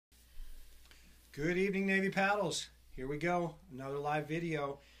Good evening, Navy Paddles. Here we go, another live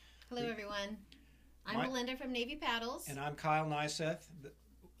video. Hello, everyone. I'm Belinda from Navy Paddles. And I'm Kyle Nyseth,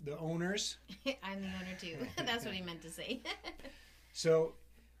 the owners. I'm the owner too. That's what he meant to say. So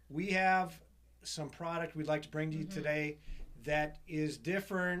we have some product we'd like to bring to you today that is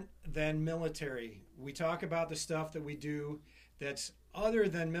different than military. We talk about the stuff that we do that's other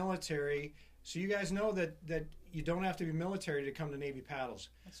than military, so you guys know that you don't have to be military to come to Navy Paddles.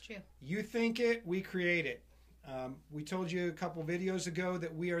 That's true. You think it, we create it. We told you a couple videos ago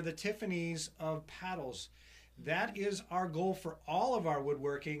that we are the Tiffany's of paddles. That is our goal for all of our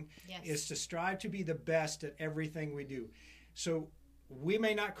woodworking, is to strive to be the best at everything we do. So we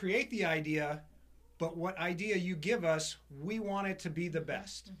may not create the idea, but what idea you give us, we want it to be the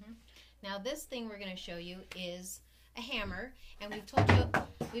best. Now this thing we're going to show you is a hammer, and we've told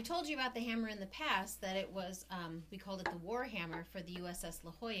you about the hammer in the past, that it was we called it the war hammer for the USS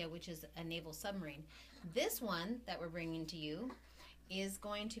La Jolla, which is a naval submarine. This one that we're bringing to you is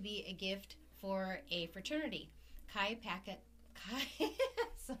going to be a gift for a fraternity,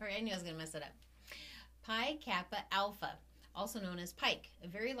 sorry, I knew I was going to mess it up. Pi Kappa Alpha, also known as Pike, a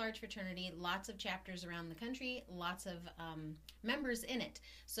very large fraternity, lots of chapters around the country, lots of members in it.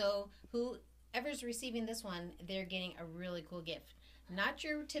 So whoever's receiving this one, they're getting a really cool gift. Not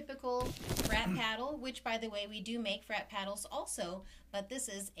your typical frat paddle, which, by the way, we do make frat paddles also, but this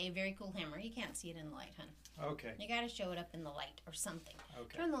is a very cool hammer. You can't see it in the light, hon. Okay. You got to show it up in the light or something.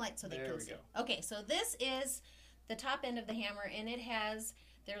 Okay. Turn the light so they can see. Okay, so this is the top end of the hammer, and it has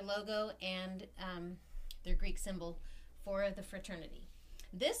their logo and their Greek symbol for the fraternity.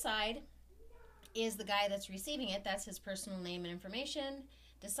 This side is the guy that's receiving it. That's his personal name and information.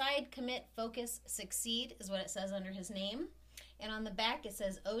 Decide, commit, focus, succeed is what it says under his name. And on the back it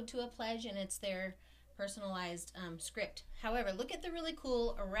says Ode to a Pledge, and it's their personalized script. However, look at the really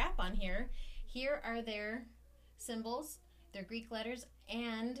cool wrap on here. Here are their symbols, their Greek letters,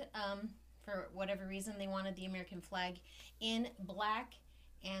 and for whatever reason they wanted the American flag in black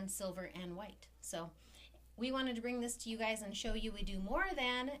and silver and white. So we wanted to bring this to you guys and show you we do more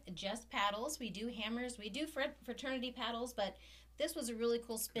than just paddles. We do hammers, we do fraternity paddles, but this was a really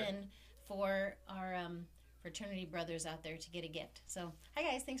cool spin for our fraternity brothers out there to get a gift. So, hi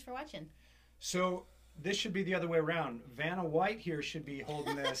guys, thanks for watching. So this should be the other way around. Vanna White here should be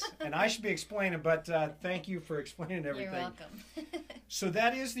holding this, and I should be explaining, but thank you for explaining everything. You're welcome. So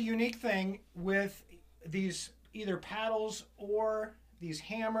that is the unique thing with these either paddles or these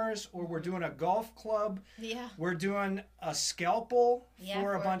hammers, or we're doing a golf club. Yeah. We're doing a scalpel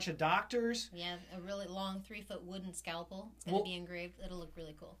for a bunch of doctors. Yeah, a really long 3-foot wooden scalpel. It's going to be engraved. It'll look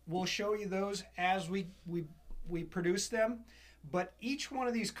really cool. We'll show you those as we produce them. But each one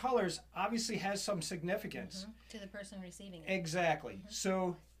of these colors obviously has some significance. To the person receiving it. Exactly.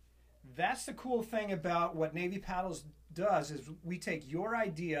 So that's the cool thing about what Navy Paddles does, is we take your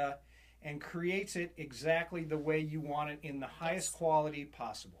idea and creates it exactly the way you want it in the highest quality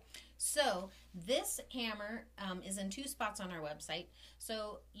possible. So this hammer is in 2 spots on our website.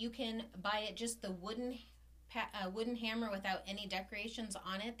 So you can buy it just the wooden hammer without any decorations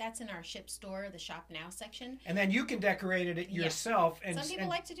on it. That's in our ship store, the Shop Now section. And then you can decorate it yourself. And some people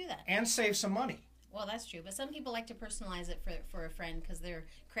like to do that. And save some money. Well, that's true, but some people like to personalize it for a friend because they're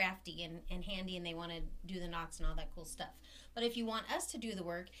crafty and handy, and they want to do the knots and all that cool stuff. But if you want us to do the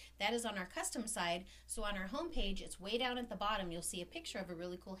work, that is on our custom side. So on our homepage, it's way down at the bottom. You'll see a picture of a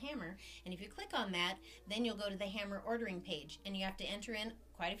really cool hammer, and if you click on that, then you'll go to the hammer ordering page, and you have to enter in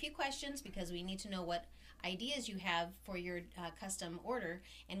quite a few questions because we need to know what ideas you have for your custom order,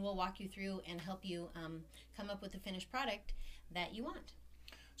 and we'll walk you through and help you come up with the finished product that you want.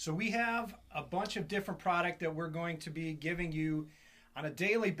 So we have a bunch of different product that we're going to be giving you on a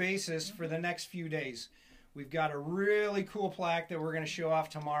daily basis for the next few days. We've got a really cool plaque that we're going to show off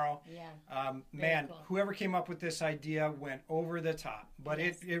tomorrow. Yeah. Man, cool. Whoever came up with this idea went over the top, but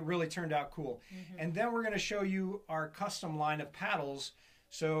it really turned out cool. And then we're going to show you our custom line of paddles.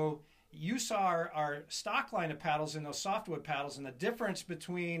 So you saw our stock line of paddles and those softwood paddles, and the difference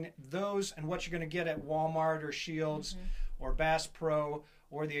between those and what you're going to get at Walmart or Shields or Bass Pro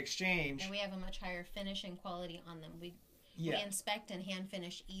or the Exchange. And we have a much higher finish and quality on them. We inspect and hand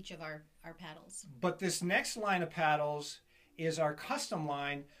finish each of our paddles. But this next line of paddles is our custom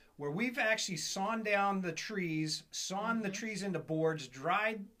line, where we've actually sawn down the trees, the trees into boards,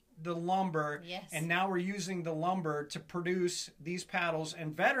 dried the lumber, and now we're using the lumber to produce these paddles.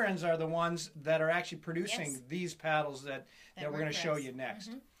 And veterans are the ones that are actually producing these paddles that we're going to show you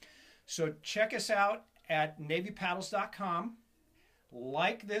next. So check us out at NavyPaddles.com.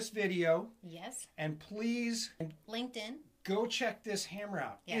 Like this video. Yes. And please... LinkedIn. go check this hammer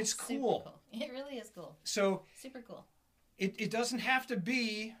out. Yeah, It's super cool. It really is cool. So Super cool. it doesn't have to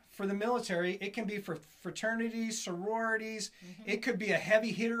be for the military. It can be for fraternities, sororities. It could be a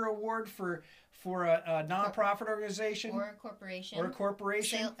heavy hitter award for a nonprofit organization. Or a corporation. Or a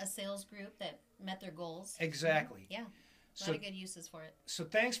corporation. A sales group that met their goals. Exactly. Yeah. A lot of good uses for it. So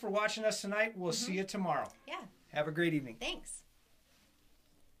thanks for watching us tonight. We'll see you tomorrow. Yeah. Have a great evening. Thanks.